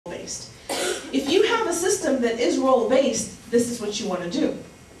If you have a system that is role-based, this is what you want to do.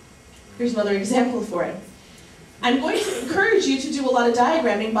 Here's another example for it. I'm going to encourage you to do a lot of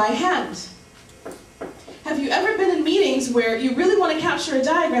diagramming by hand. Have you ever been in meetings where you really want to capture a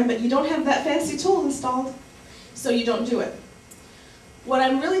diagram, but you don't have that fancy tool installed, so you don't do it? What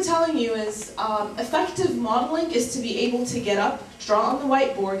I'm really telling you is effective modeling is to be able to get up, draw on the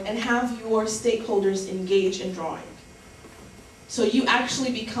whiteboard, and have your stakeholders engage in drawing. So you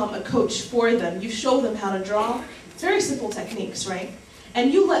actually become a coach for them. You show them how to draw. It's very simple techniques, right?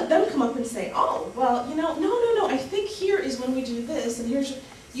 And you let them come up and say, oh, well, you know, no, I think here is when we do this, and here's,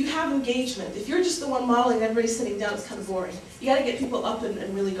 you have engagement. If you're just the one modeling and everybody's sitting down, it's kind of boring. You gotta get people up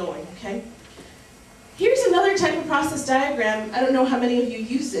and really going, okay? Here's another type of process diagram. I don't know how many of you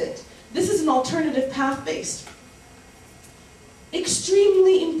use it. This is an alternative path-based.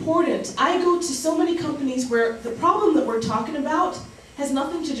 Extremely important. I go to so many companies where the problem that we're talking about has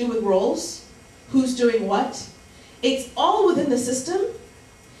nothing to do with roles, who's doing what. It's all within the system,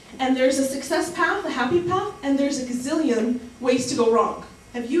 and there's a success path, a happy path, and there's a gazillion ways to go wrong.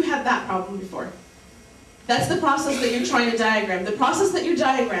 Have you had that problem before? That's the process that you're trying to diagram. The process that you're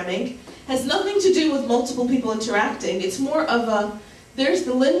diagramming has nothing to do with multiple people interacting. It's more of a, there's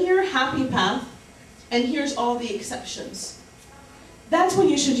the linear happy path, and here's all the exceptions. That's when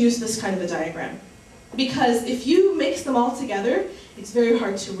you should use this kind of a diagram. Because if you mix them all together, it's very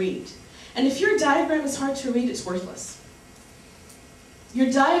hard to read. And if your diagram is hard to read, it's worthless.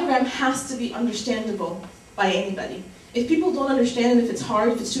 Your diagram has to be understandable by anybody. If people don't understand it, if it's hard,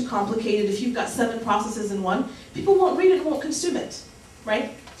 if it's too complicated, if you've got 7 processes in one, people won't read it and won't consume it,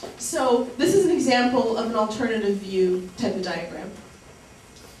 right? So this is an example of an alternative view type of diagram.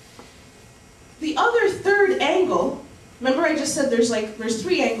 The other third angle, remember I just said there's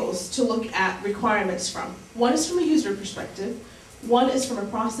 3 angles to look at requirements from. One is from a user perspective, one is from a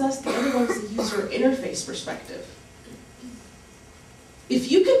process, the other one is a user interface perspective. If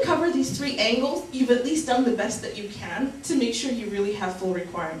you can cover these 3 angles, you've at least done the best that you can to make sure you really have full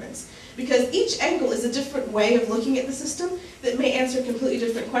requirements. Because each angle is a different way of looking at the system that may answer completely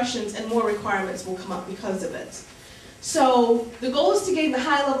different questions, and more requirements will come up because of it. So the goal is to gain the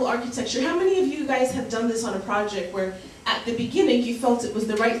high-level architecture. How many of you guys have done this on a project where at the beginning you felt it was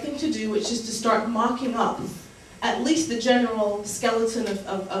the right thing to do, which is to start mocking up at least the general skeleton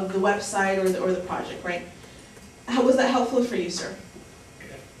of the website or the project, right? How was that helpful for you, sir?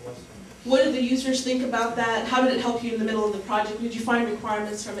 What did the users think about that? How did it help you in the middle of the project? Did you find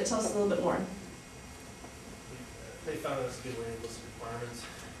requirements from it? Tell us a little bit more. They found it was a good way to list requirements.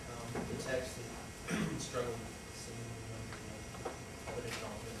 The text, they struggled seeing what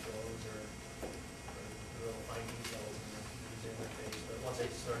acknowledgement flows or real fine details in the user interface. But once they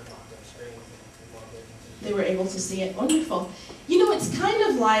started knocking down straight, they were able to see it. Wonderful. You know, it's kind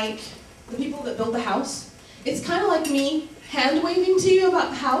of like the people that build the house. It's kind of like me hand-waving to you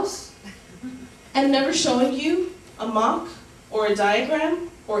about the house and never showing you a mock or a diagram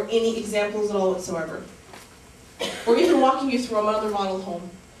or any examples at all whatsoever. Or even walking you through another model home.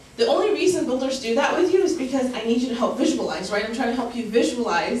 The only reason builders do that with you is because I need you to help visualize, right? I'm trying to help you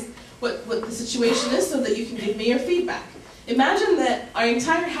visualize what the situation is so that you can give me your feedback. Imagine that our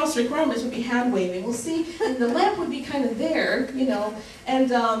entire house requirements would be hand-waving. We'll see, and the lamp would be kind of there, you know, and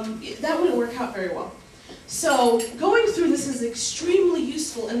that wouldn't work out very well. So going through this is extremely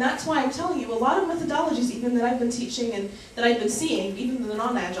useful, and that's why I'm telling you a lot of methodologies even that I've been teaching and that I've been seeing, even the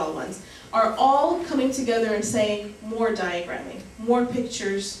non-agile ones, are all coming together and saying more diagramming, more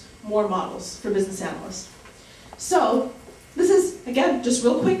pictures, more models for business analysts. So this is, again, just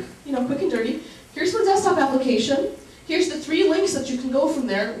real quick, you know, quick and dirty. Here's the desktop application. Here's the 3 links that you can go from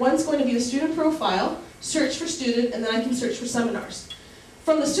there. One's going to be the student profile, search for student, and then I can search for seminars.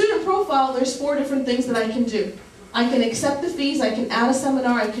 From the student profile, there's 4 different things that I can do. I can accept the fees, I can add a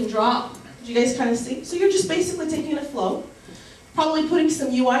seminar, I can drop. Did you guys kind of see? So you're just basically taking a flow, probably putting some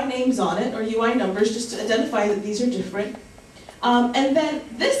UI names on it, or UI numbers, just to identify that these are different. And then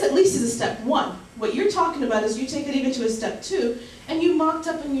this at least is a step 1. What you're talking about is you take it even to a step 2, and you mocked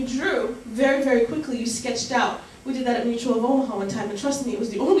up and you drew very, very quickly, you sketched out. We did that at Mutual of Omaha one time, and trust me, it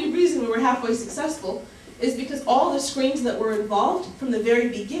was the only reason we were halfway successful, is because all the screens that were involved from the very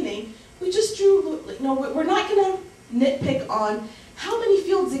beginning, we just drew, you know, we're not going to nitpick on how many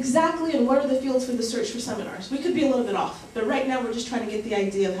fields exactly and what are the fields for the search for seminars. We could be a little bit off, but right now we're just trying to get the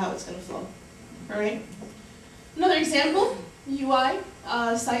idea of how it's going to flow. All right? Another example, UI,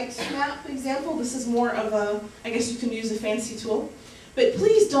 site map example. This is more of a, I guess you can use a fancy tool, but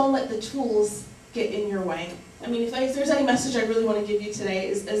please don't let the tools get in your way. I mean, if there's any message I really want to give you today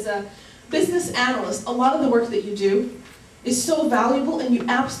is, as a business analyst, a lot of the work that you do is so valuable, and you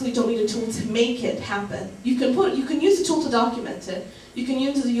absolutely don't need a tool to make it happen. You can use a tool to document it, you can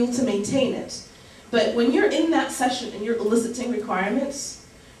use a tool to maintain it, but when you're in that session and you're eliciting requirements,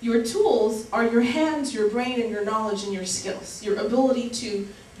 your tools are your hands, your brain, and your knowledge and your skills. Your ability to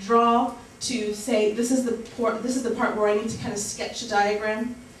draw, to say, this is the part where I need to kind of sketch a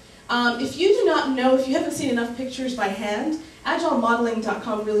diagram. If you do not know, if you haven't seen enough pictures by hand,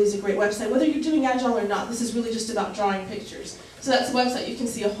 agilemodeling.com really is a great website. Whether you're doing Agile or not, this is really just about drawing pictures. So that's a website. You can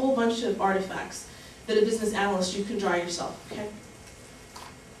see a whole bunch of artifacts that a business analyst, you can draw yourself, okay?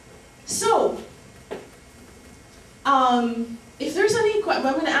 So, if there's any, I'm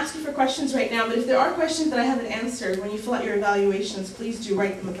going to ask you for questions right now, but if there are questions that I haven't answered when you fill out your evaluations, please do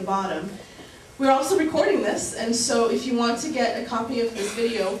write them at the bottom. We're also recording this, and so if you want to get a copy of this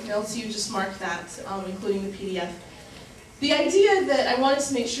video, you just mark that, including the PDF. The idea that I wanted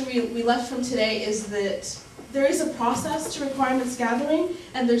to make sure we left from today is that there is a process to requirements gathering,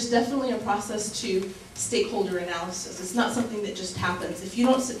 and there's definitely a process to stakeholder analysis. It's not something that just happens. If you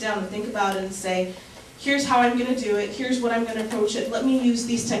don't sit down and think about it and say, here's how I'm going to do it, here's what I'm going to approach it, let me use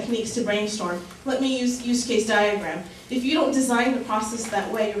these techniques to brainstorm, let me use use case diagram. If you don't design the process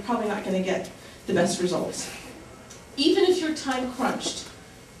that way, you're probably not going to get the best results. Even if you're time crunched,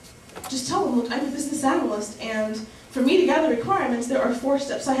 just tell them, look, I'm a business analyst, and for me to gather requirements, there are 4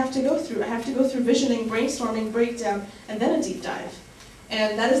 steps I have to go through. I have to go through visioning, brainstorming, breakdown, and then a deep dive.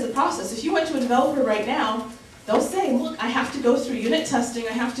 And that is the process. If you went to a developer right now, they'll say, look, I have to go through unit testing,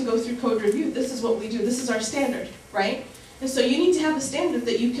 I have to go through code review, this is what we do, this is our standard, right? And so you need to have a standard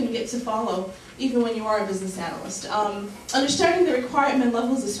that you can get to follow even when you are a business analyst. Understanding the requirement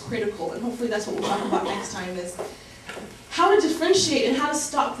levels is critical, and hopefully that's what we'll talk about next time, is how to differentiate and how to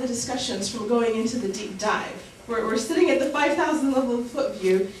stop the discussions from going into the deep dive. We're sitting at the 5,000 level foot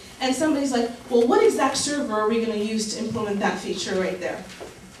view, and somebody's like, well, what exact server are we going to use to implement that feature right there?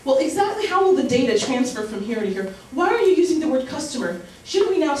 Well, exactly how will the data transfer from here to here? Why are you using the word customer?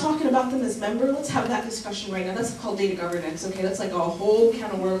 Shouldn't we now talking about them as member? Let's have that discussion right now. That's called data governance, okay? That's like a whole can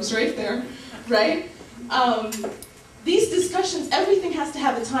of worms right there, right? These discussions, everything has to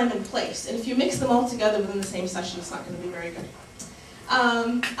have a time and place, and if you mix them all together within the same session, it's not going to be very good.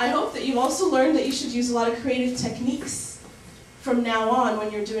 I hope that you've also learned that you should use a lot of creative techniques from now on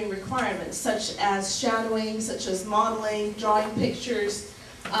when you're doing requirements, such as shadowing, such as modeling, drawing pictures,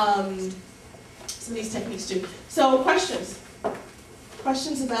 some of these techniques too. So questions?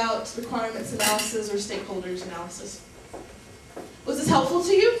 Questions about requirements analysis or stakeholders analysis? Was this helpful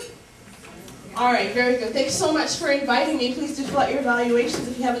to you? All right, very good. Thanks so much for inviting me. Please do fill out your evaluations.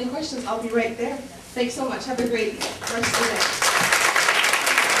 If you have any questions, I'll be right there. Thanks so much. Have a great rest of the day.